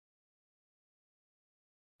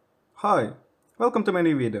Hi, welcome to my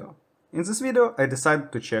new video. In this video I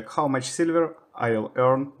decided to check how much silver I will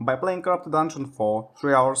earn by playing Corrupted Dungeon for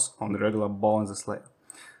 3 hours on the regular ball in this layer.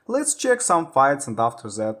 Let's check some fights and after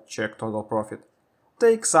that check total profit.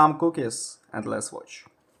 Take some cookies and let's watch.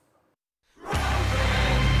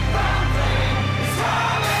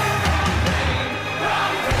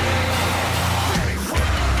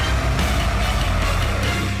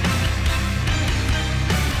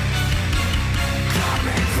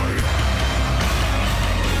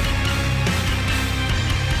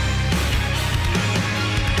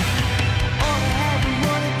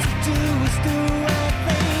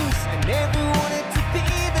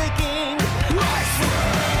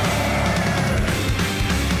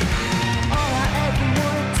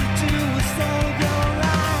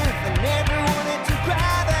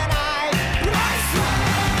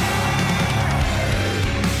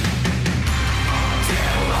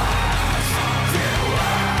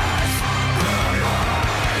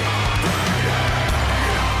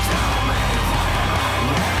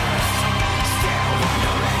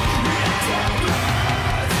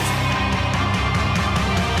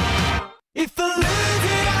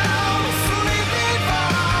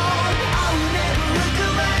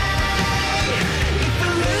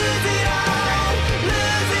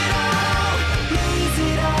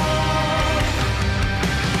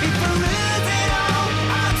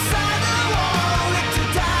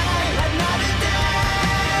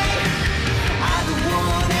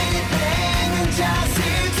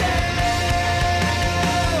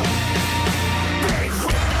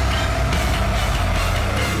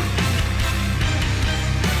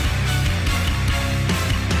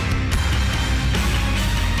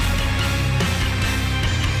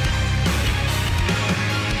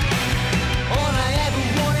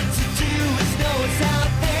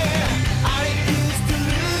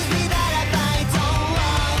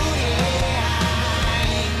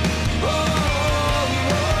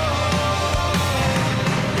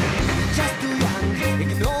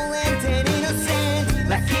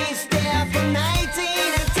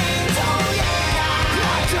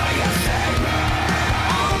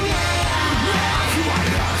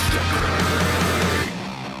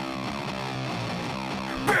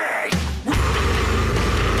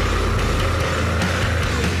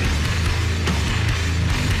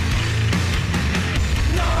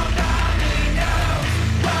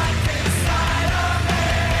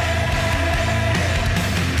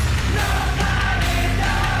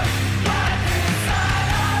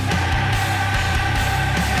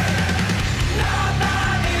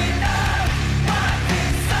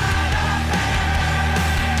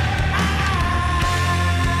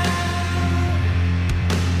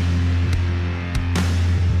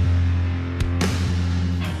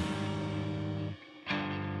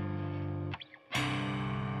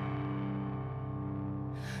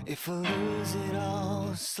 If I lose it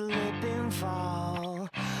all, slip and fall,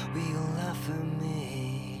 will you laugh at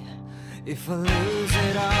me? If I lose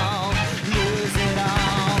it all,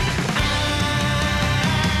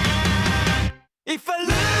 if I lose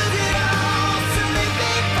it all, slip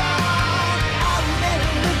and fall, I will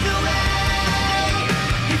never look away.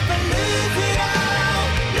 If I lose it all,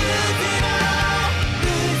 lose it all,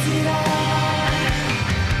 lose it all.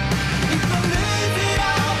 If I lose it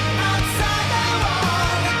all, outside the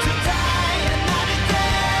wall, to die another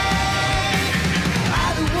day. I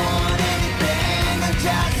don't want anything,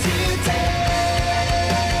 just you tell.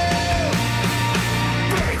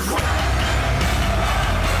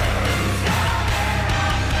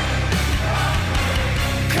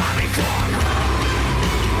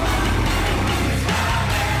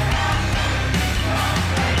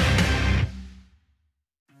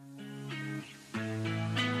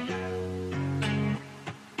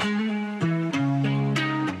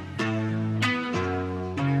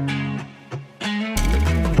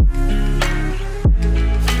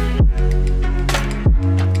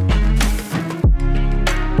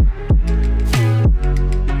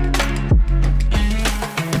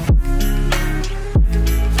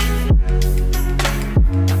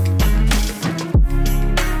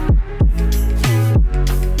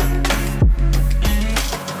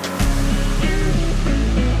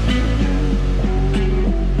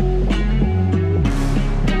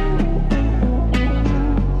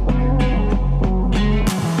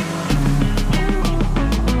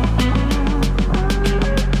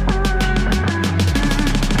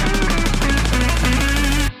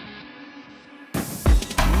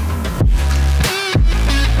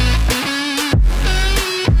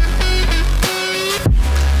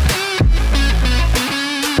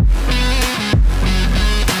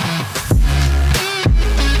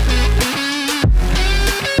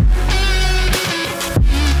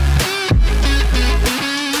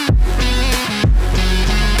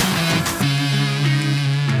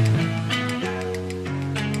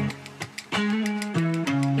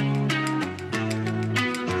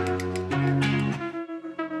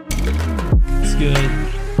 good.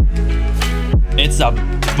 It's a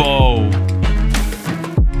bow.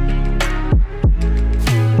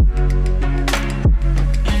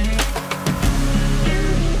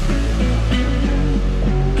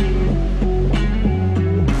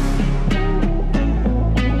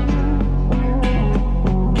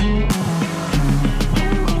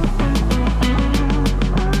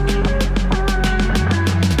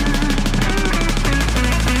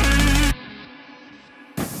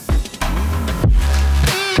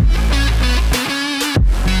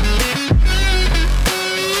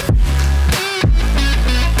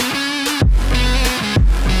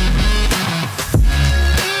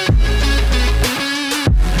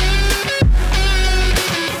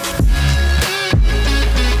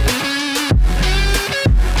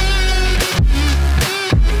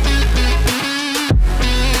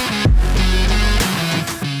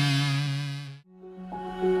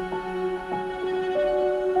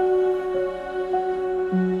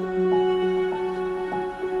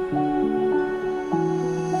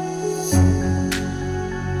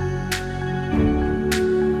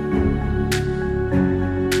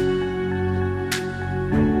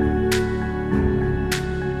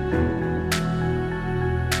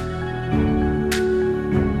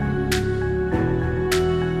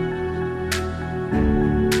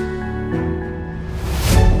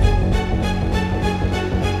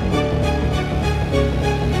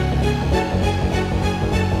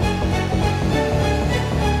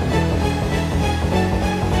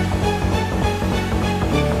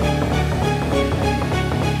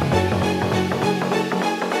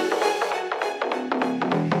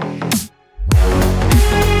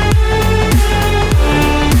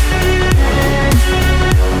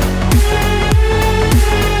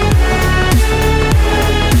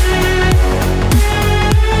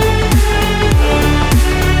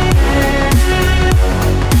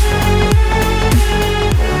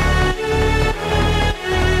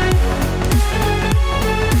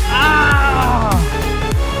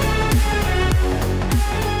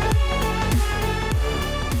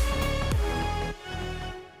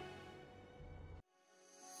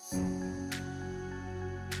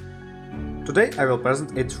 Today I will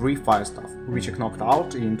present a 3 fire stuff, which I knocked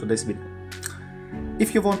out in today's video.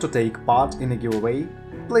 If you want to take part in a giveaway,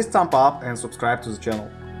 please thumb up and subscribe to the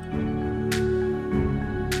channel.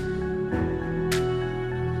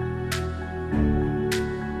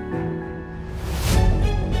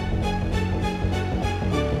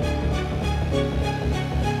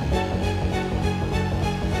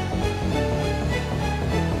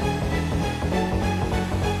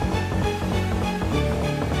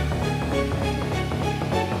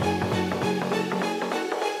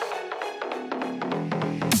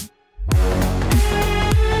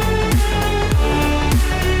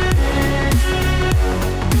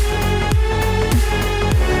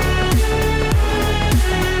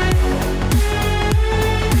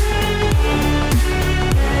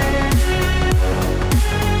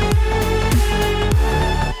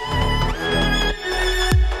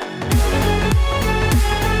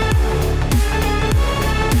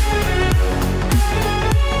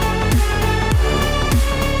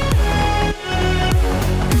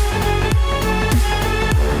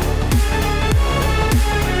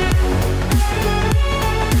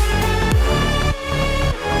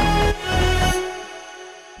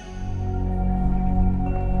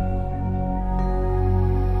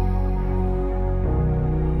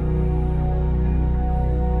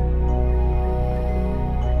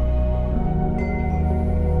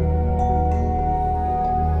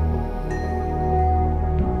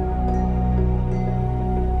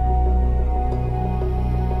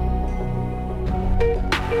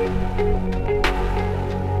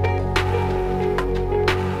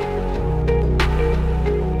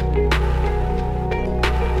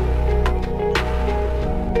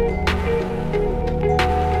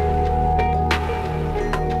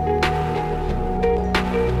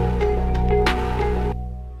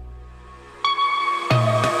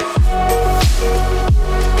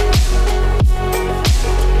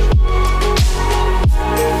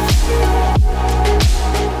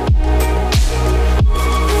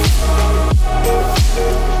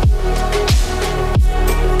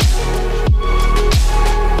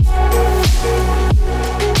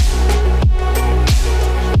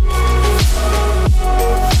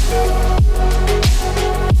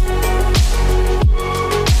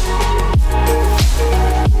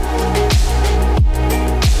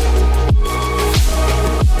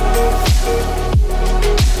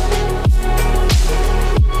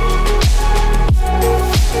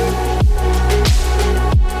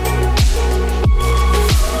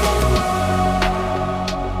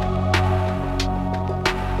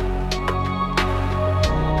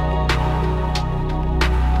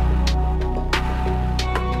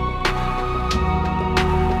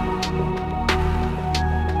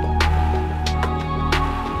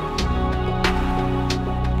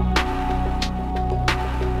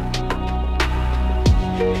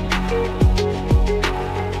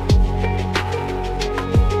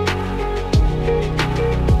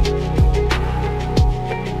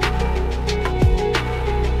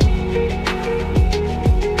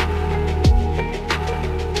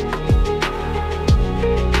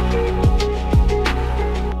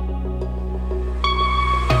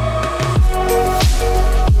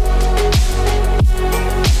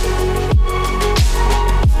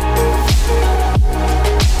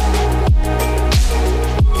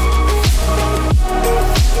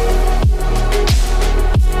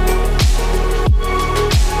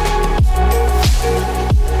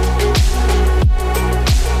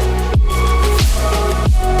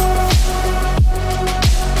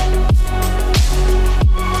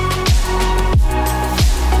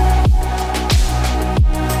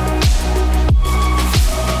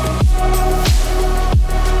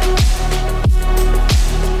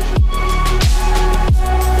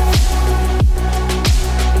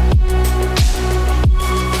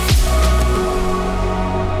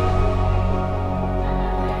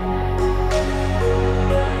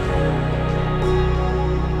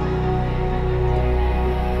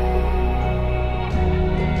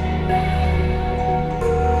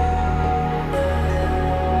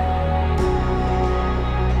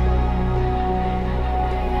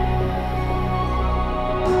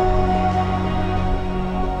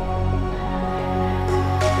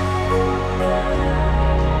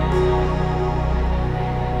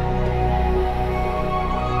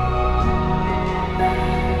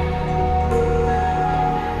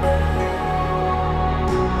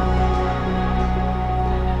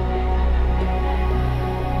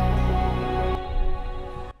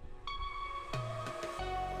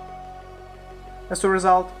 As a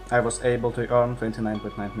result, I was able to earn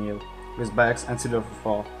 29.9 mil with bags and silver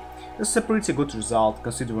for 4. This is a pretty good result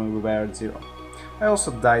considering we were at 0. I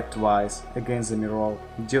also died twice against the mirror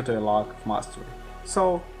due to a lack of mastery.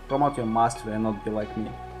 So, promote your mastery and not be like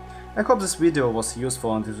me. I hope this video was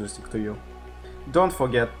useful and interesting to you. Don't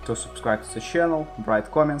forget to subscribe to the channel,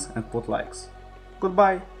 write comments and put likes.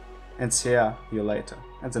 Goodbye and see you later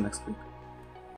at the next week.